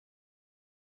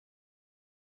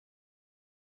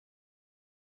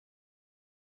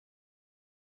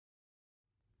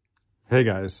Hey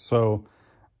guys, so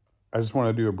I just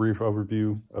want to do a brief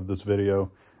overview of this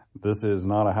video. This is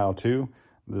not a how-to.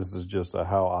 This is just a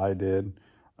how I did.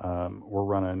 We're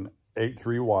running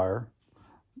 8-3 wire,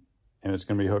 and it's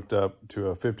going to be hooked up to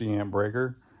a 50 amp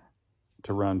breaker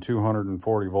to run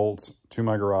 240 volts to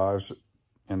my garage,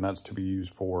 and that's to be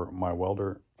used for my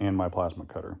welder and my plasma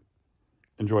cutter.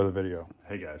 Enjoy the video.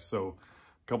 Hey guys, so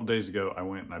a couple days ago I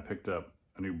went and I picked up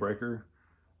a new breaker,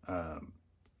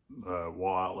 the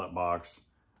wall outlet box,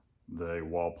 the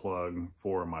wall plug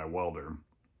for my welder.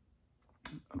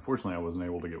 Unfortunately, I wasn't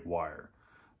able to get wire,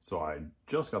 so I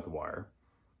just got the wire,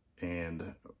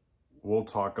 and we'll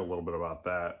talk a little bit about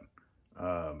that.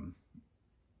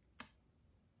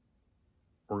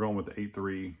 We're going with the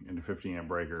 8-3 into 50 amp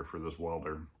breaker for this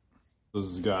welder. This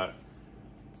has got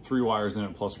 3 wires in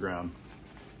it plus ground.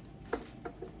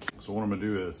 So what I'm gonna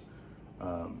do is,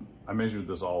 I measured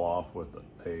this all off with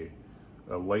a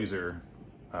laser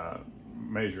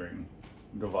measuring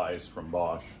device from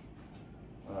Bosch.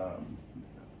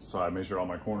 So I measured all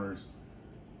my corners,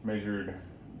 measured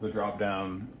the drop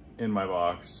down in my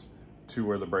box to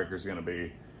where the breaker is gonna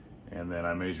be, and then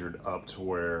I measured up to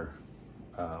where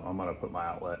I'm gonna put my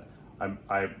outlet.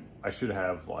 I should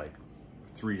have like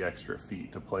 3 extra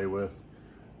feet to play with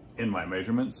in my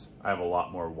measurements. I have a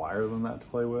lot more wire than that to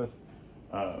play with.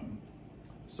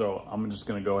 So I'm just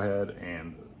gonna go ahead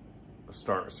and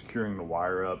start securing the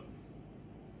wire up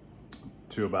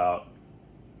to about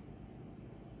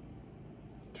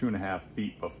 2.5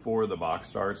 feet before the box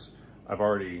starts. I've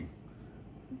already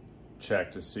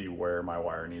checked to see where my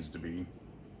wire needs to be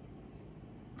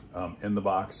in the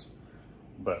box,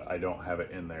 but I don't have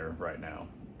it in there right now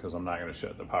because I'm not going to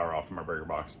shut the power off to my breaker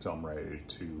box until I'm ready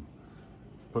to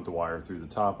put the wire through the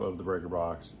top of the breaker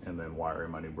box and then wire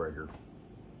in my new breaker.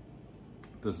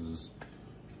 This is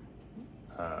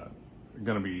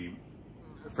going to be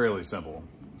fairly simple,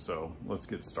 so let's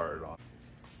get started on it.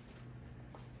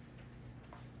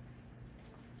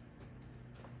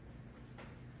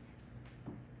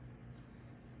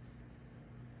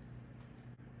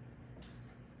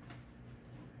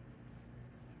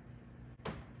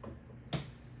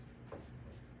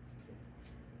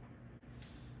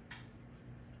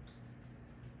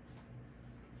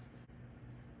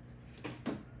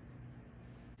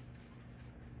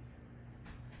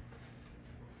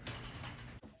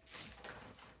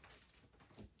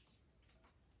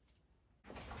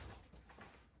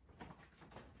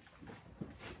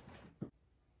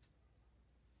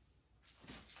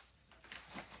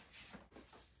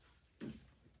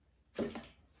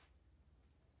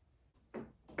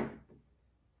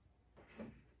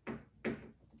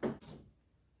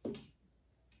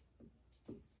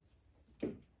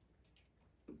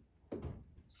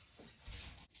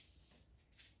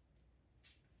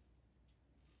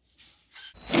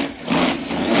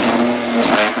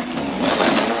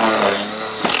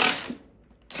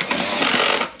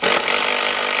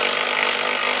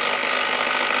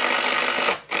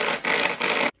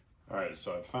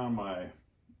 So I found my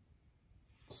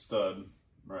stud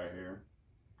right here,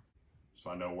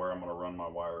 so I know where I'm going to run my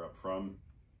wire up from.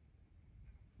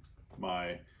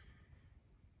 My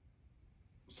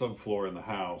subfloor in the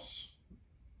house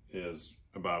is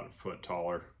about 1 foot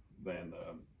taller than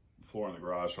the floor in the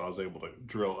garage, so I was able to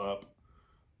drill up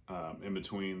in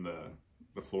between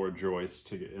the floor joists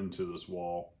to get into this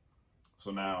wall. So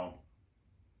now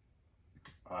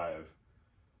I've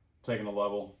taken a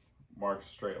level, marked a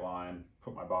straight line,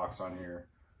 put my box on here,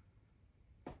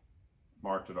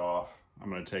 marked it off. I'm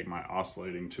going to take my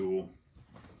oscillating tool,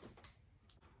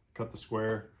 cut the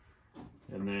square,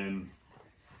 and then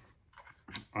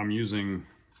I'm using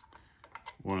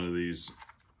one of these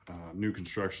new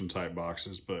construction type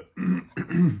boxes, but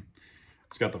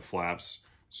it's got the flaps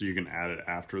so you can add it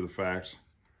after the fact,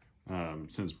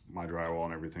 since my drywall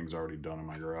and everything's already done in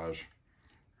my garage.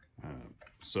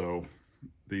 So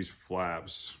these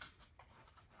flaps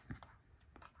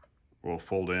will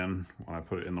fold in when I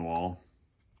put it in the wall.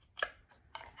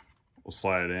 We'll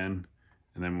slide it in,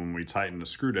 and then when we tighten the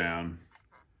screw down,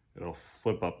 it'll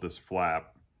flip up this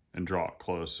flap and draw it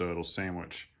close, so it'll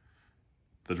sandwich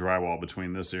the drywall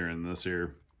between this ear and this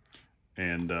ear.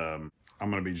 And I'm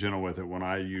gonna be gentle with it when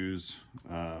I use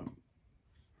my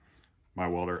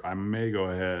welder. I may go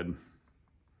ahead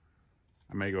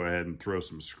and throw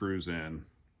some screws in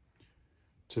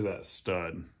to that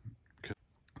stud.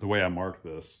 The way I mark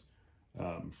this,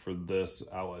 for this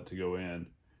outlet to go in,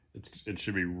 it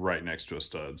should be right next to a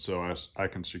stud, so I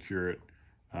can secure it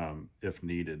if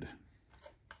needed.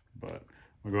 But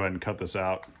I'll go ahead and cut this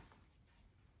out.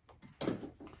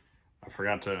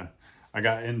 I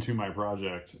got into my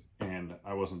project and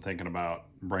I wasn't thinking about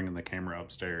bringing the camera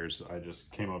upstairs. I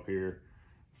just came up here,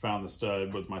 found the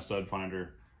stud with my stud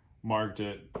finder, marked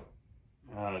it,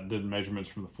 did measurements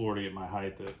from the floor to get my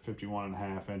height at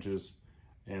 51.5 inches,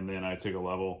 and then I took a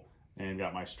level and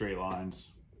got my straight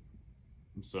lines.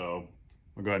 So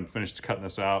I'll go ahead and finish cutting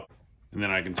this out, and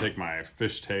then I can take my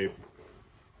fish tape,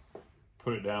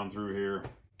 put it down through here,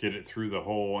 get it through the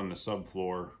hole in the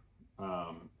subfloor,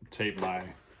 tape my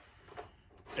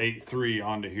 8.3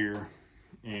 onto here,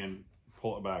 and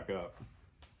pull it back up.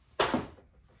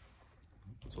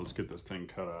 So let's get this thing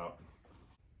cut out.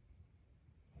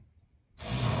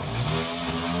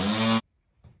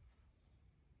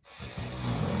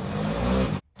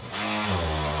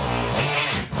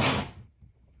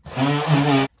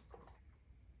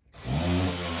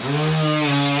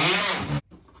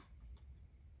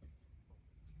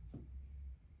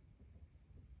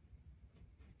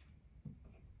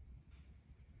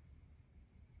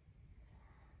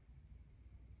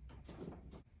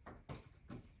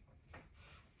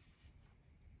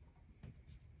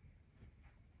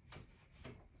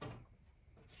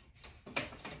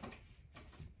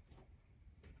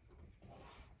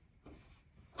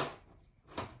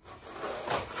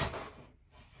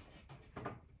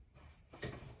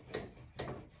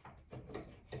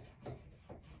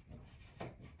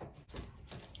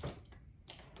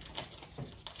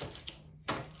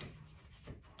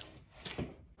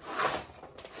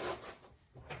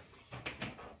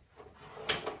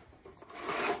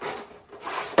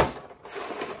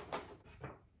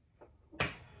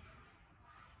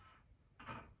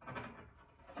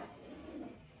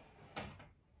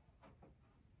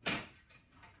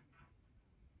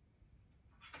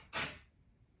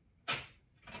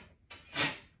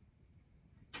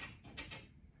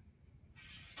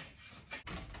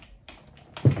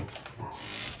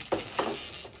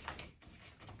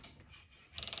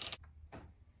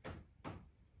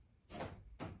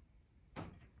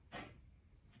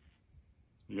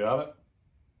 You got it?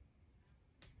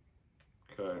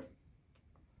 Okay.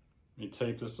 Let me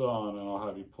tape this on and I'll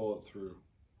have you pull it through.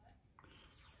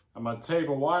 I'm going to tape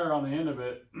a wire on the end of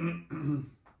it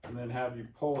and then have you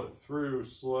pull it through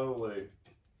slowly.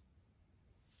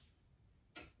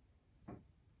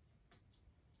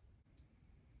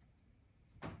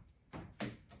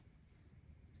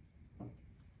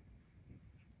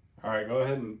 All right, go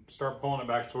ahead and start pulling it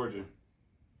back towards you.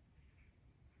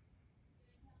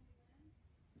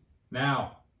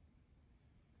 Now.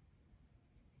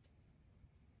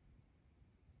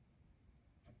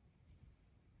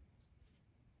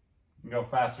 You can go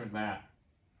faster than that.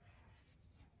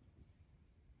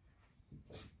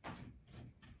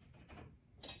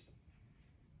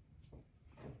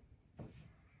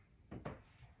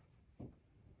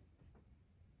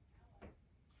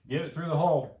 Get it through the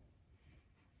hole.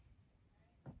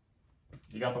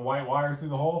 You got the white wire through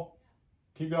the hole?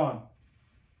 Keep going.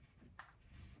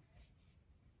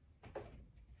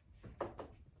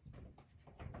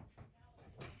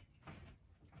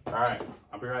 All right,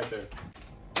 I'll be right there.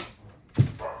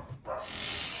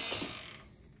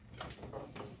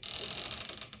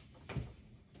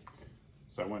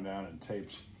 So I went down and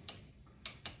taped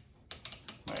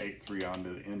my 8.3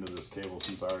 onto the end of this cable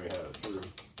since I already had it through.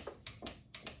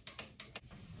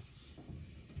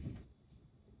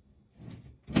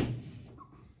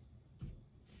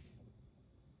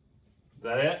 Is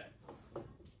that it?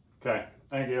 Okay,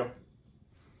 thank you.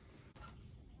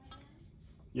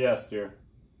 Yes, dear.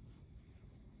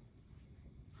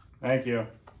 Thank you.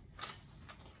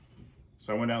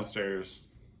 So I went downstairs.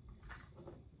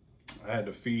 I had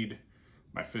to feed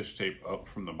my fish tape up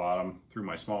from the bottom through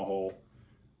my small hole.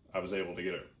 I was able to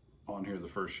get it on here the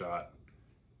first shot.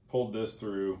 Pulled this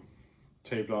through,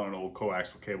 taped on an old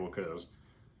coaxial cable because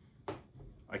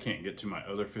I can't get to my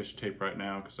other fish tape right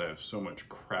now because I have so much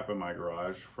crap in my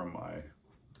garage from my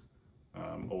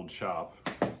old shop.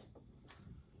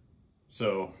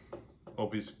 So,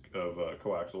 old piece of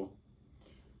coaxial,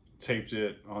 taped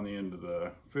it on the end of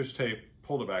the fish tape,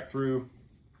 pulled it back through,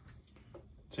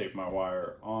 taped my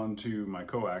wire onto my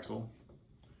coaxial,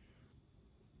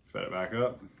 fed it back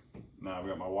up. Now I've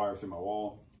got my wire through my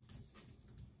wall.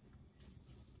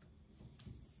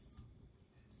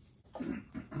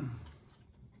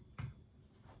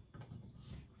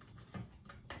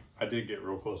 I did get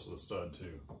real close to the stud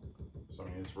too. So I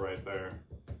mean, it's right there.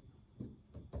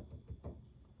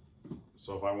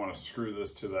 So if I want to screw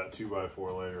this to that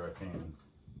 2x4 later, I can.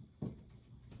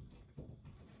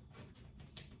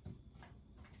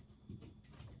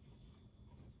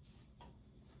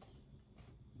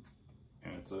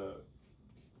 And it's a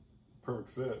perfect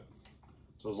fit.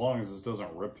 So as long as this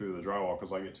doesn't rip through the drywall,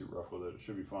 because I get too rough with it, it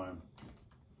should be fine.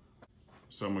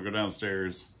 So I'm gonna go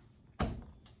downstairs,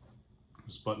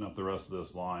 just button up the rest of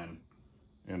this line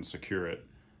and secure it.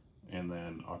 And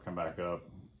then I'll come back up,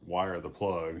 wire the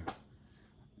plug,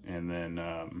 and then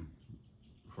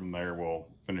from there we'll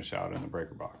finish out in the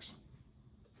breaker box.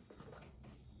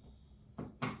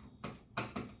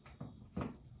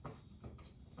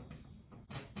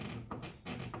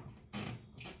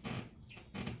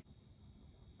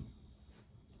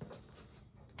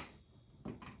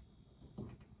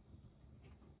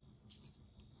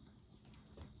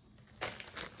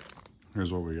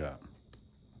 Here's what we got.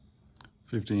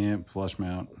 50 amp flush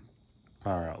mount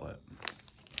power outlet.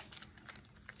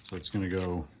 So it's gonna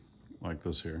go like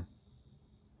this here.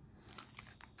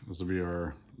 This will be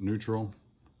our neutral,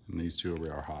 and these two will be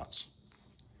our hots.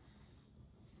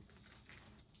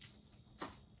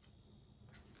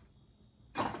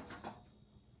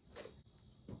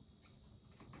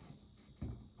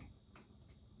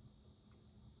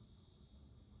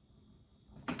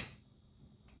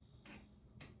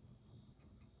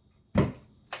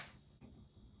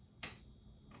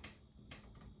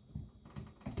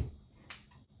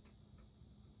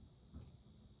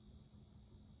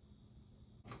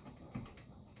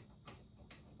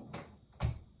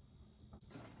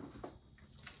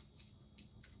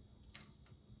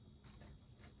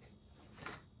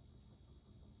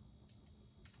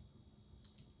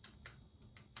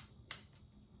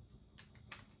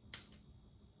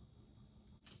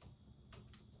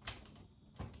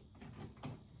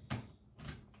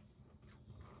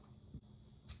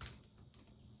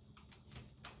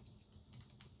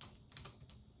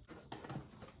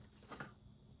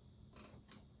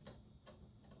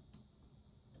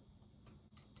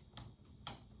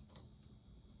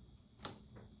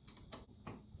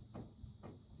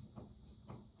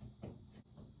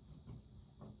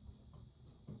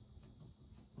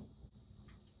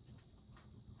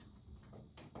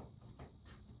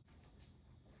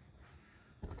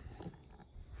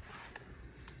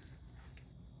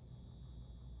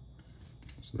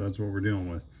 So that's what we're dealing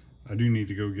with. I do need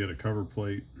to go get a cover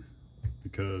plate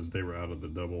because they were out of the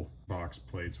double box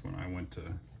plates when I went to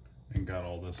and got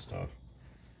all this stuff.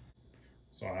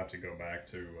 So I'll have to go back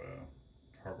to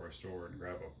hardware store and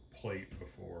grab a plate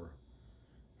before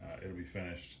it'll be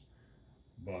finished.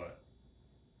 But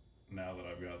now that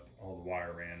I've got all the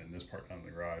wire ran and this part done in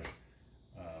the garage,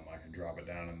 I can drop it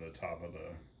down in the top of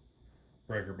the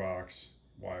breaker box,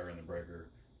 wire in the breaker,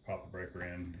 pop the breaker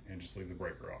in, and just leave the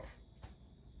breaker off.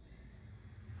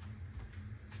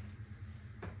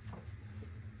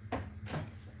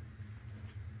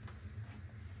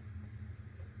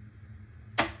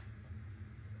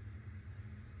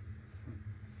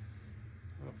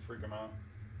 Freak them out.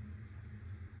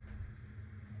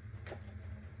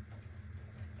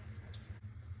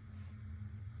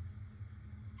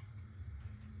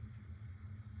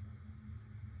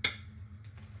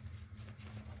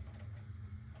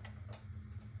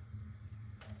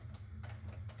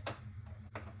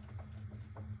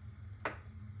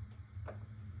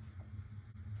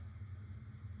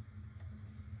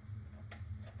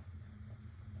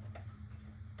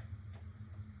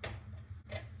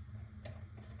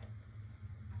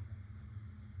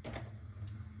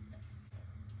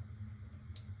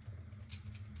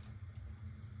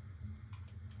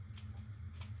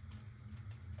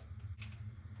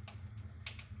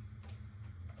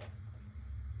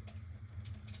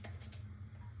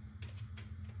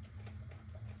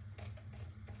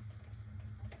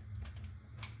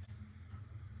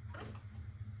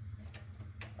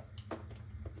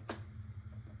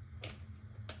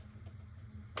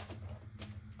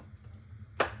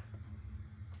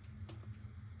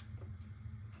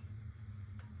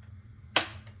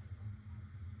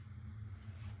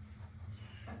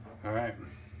 All right,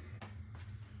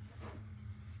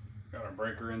 got our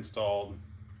breaker installed,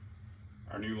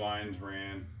 our new lines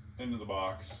ran into the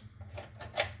box,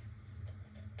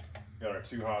 got our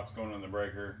two hots going in the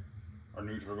breaker, our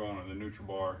neutral going in the neutral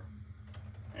bar,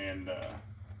 and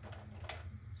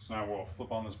so now we'll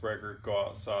flip on this breaker, go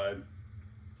outside,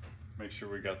 make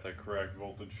sure we got the correct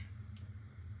voltage,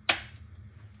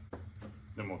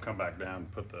 then we'll come back down,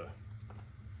 put the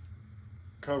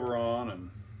cover on, and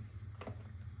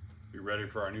be ready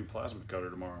for our new plasma cutter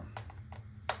tomorrow.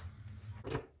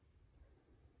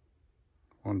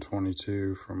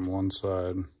 122 from one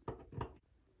side,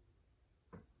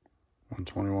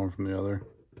 121 from the other.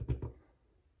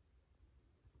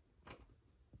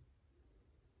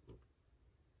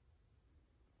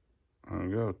 There we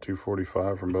go,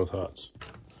 245 from both hots.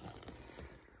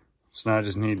 So now I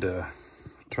just need to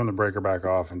turn the breaker back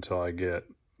off until I get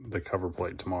the cover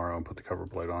plate tomorrow and put the cover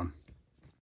plate on.